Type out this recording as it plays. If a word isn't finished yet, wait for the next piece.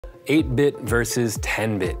8-bit versus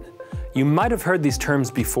 10-bit. You might have heard these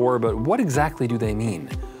terms before, but what exactly do they mean?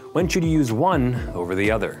 When should you use one over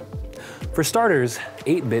the other? For starters,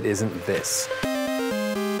 8-bit isn't this.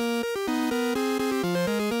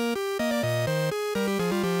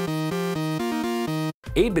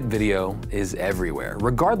 8-bit video is everywhere,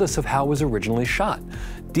 regardless of how it was originally shot.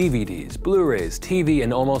 DVDs, Blu-rays, TV,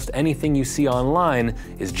 and almost anything you see online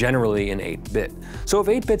is generally in 8-bit. So if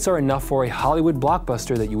 8-bits are enough for a Hollywood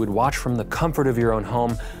blockbuster that you would watch from the comfort of your own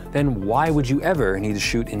home, then why would you ever need to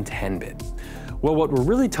shoot in 10-bit? Well, what we're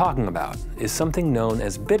really talking about is something known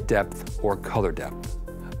as bit depth or color depth.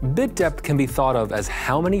 Bit depth can be thought of as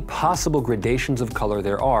how many possible gradations of color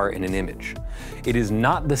there are in an image. It is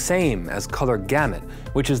not the same as color gamut,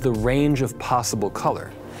 which is the range of possible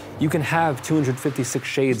color. You can have 256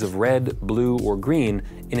 shades of red, blue, or green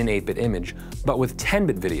in an 8-bit image, but with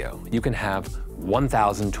 10-bit video, you can have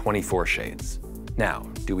 1,024 shades. Now,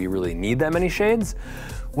 do we really need that many shades?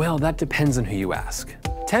 Well, that depends on who you ask.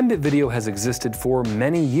 10-bit video has existed for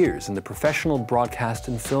many years in the professional broadcast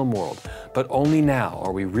and film world, but only now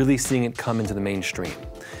are we really seeing it come into the mainstream.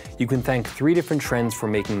 You can thank 3 different trends for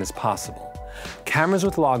making this possible: cameras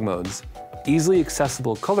with log modes, easily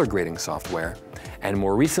accessible color grading software, and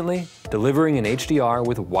more recently, delivering an HDR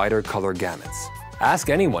with wider color gamuts. Ask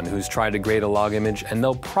anyone who's tried to grade a log image and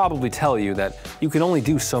they'll probably tell you that you can only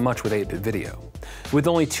do so much with 8-bit video. With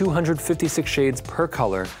only 256 shades per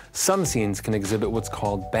color, some scenes can exhibit what's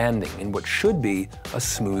called banding in what should be a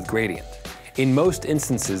smooth gradient. In most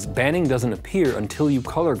instances, banding doesn't appear until you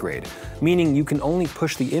color grade, meaning you can only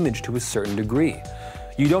push the image to a certain degree.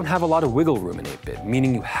 You don't have a lot of wiggle room in 8-bit,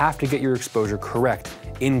 meaning you have to get your exposure correct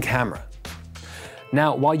in camera.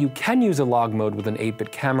 Now, while you can use a log mode with an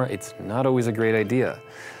 8-bit camera, it's not always a great idea.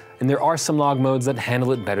 And there are some log modes that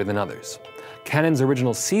handle it better than others. Canon's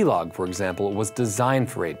original C-Log, for example, was designed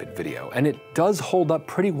for 8-bit video, and it does hold up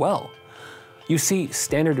pretty well. You see,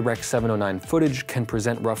 standard Rec. 709 footage can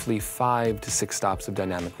present roughly 5 to 6 stops of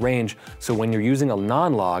dynamic range, so when you're using a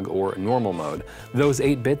non-log or normal mode, those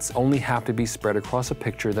 8 bits only have to be spread across a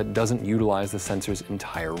picture that doesn't utilize the sensor's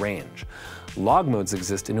entire range. Log modes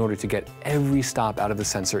exist in order to get every stop out of the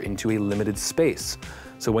sensor into a limited space.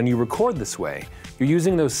 So when you record this way, you're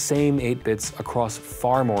using those same 8 bits across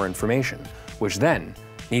far more information, which then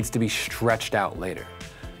needs to be stretched out later.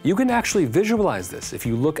 You can actually visualize this if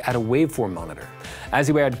you look at a waveform monitor. As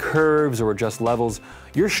you add curves or adjust levels,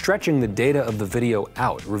 you're stretching the data of the video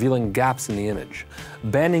out, revealing gaps in the image.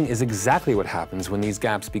 Banding is exactly what happens when these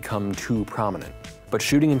gaps become too prominent. But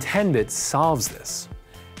shooting in 10-bit solves this.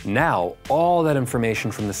 Now, all that information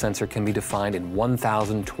from the sensor can be defined in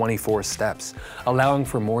 1,024 steps, allowing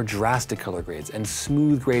for more drastic color grades and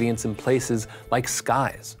smooth gradients in places like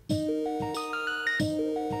skies.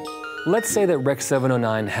 Let's say that Rec.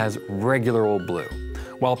 709 has regular old blue,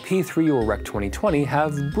 while P3 or Rec. 2020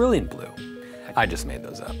 have brilliant blue. I just made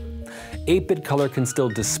those up. 8-bit color can still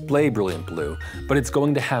display brilliant blue, but it's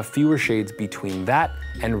going to have fewer shades between that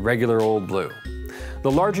and regular old blue. The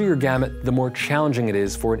larger your gamut, the more challenging it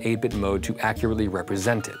is for an 8-bit mode to accurately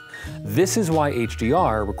represent it. This is why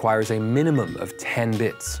HDR requires a minimum of 10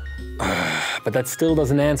 bits. But that still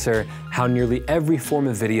doesn't answer how nearly every form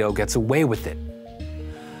of video gets away with it.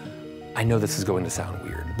 I know this is going to sound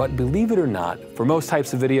weird, but believe it or not, for most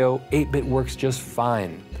types of video, 8-bit works just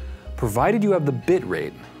fine. Provided you have the bit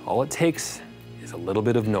rate, all it takes is a little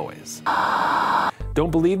bit of noise.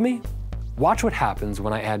 Don't believe me? Watch what happens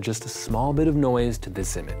when I add just a small bit of noise to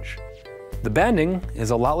this image. The banding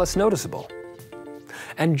is a lot less noticeable.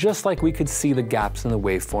 And just like we could see the gaps in the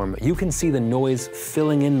waveform, you can see the noise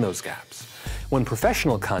filling in those gaps. When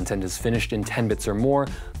professional content is finished in 10 bits or more,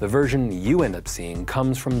 the version you end up seeing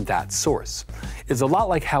comes from that source. It's a lot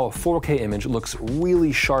like how a 4K image looks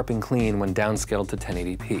really sharp and clean when downscaled to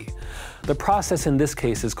 1080p. The process in this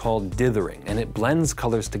case is called dithering, and it blends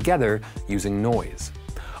colors together using noise.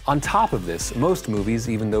 On top of this, most movies,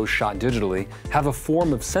 even those shot digitally, have a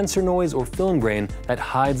form of sensor noise or film grain that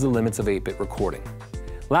hides the limits of 8-bit recording.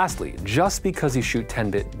 Lastly, just because you shoot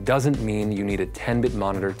 10-bit doesn't mean you need a 10-bit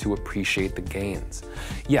monitor to appreciate the gains.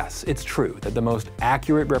 Yes, it's true that the most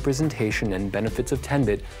accurate representation and benefits of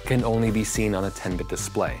 10-bit can only be seen on a 10-bit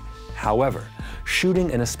display. However, shooting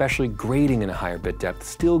and especially grading in a higher bit depth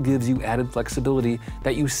still gives you added flexibility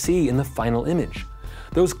that you see in the final image.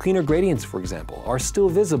 Those cleaner gradients, for example, are still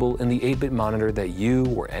visible in the 8-bit monitor that you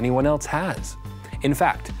or anyone else has. In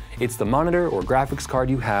fact, it's the monitor or graphics card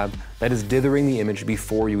you have that is dithering the image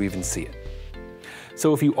before you even see it.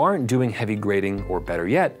 So if you aren't doing heavy grading, or better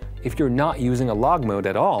yet, if you're not using a log mode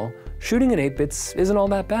at all, shooting in 8 bits isn't all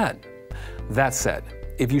that bad. That said,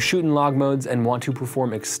 If you shoot in log modes and want to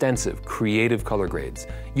perform extensive, creative color grades,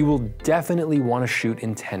 you will definitely want to shoot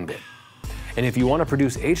in 10-bit. And if you want to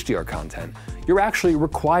produce HDR content, you're actually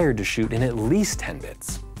required to shoot in at least 10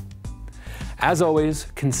 bits. As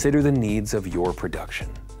always, consider the needs of your production.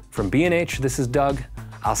 From B&H, this is Doug.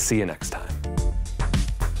 I'll see you next time.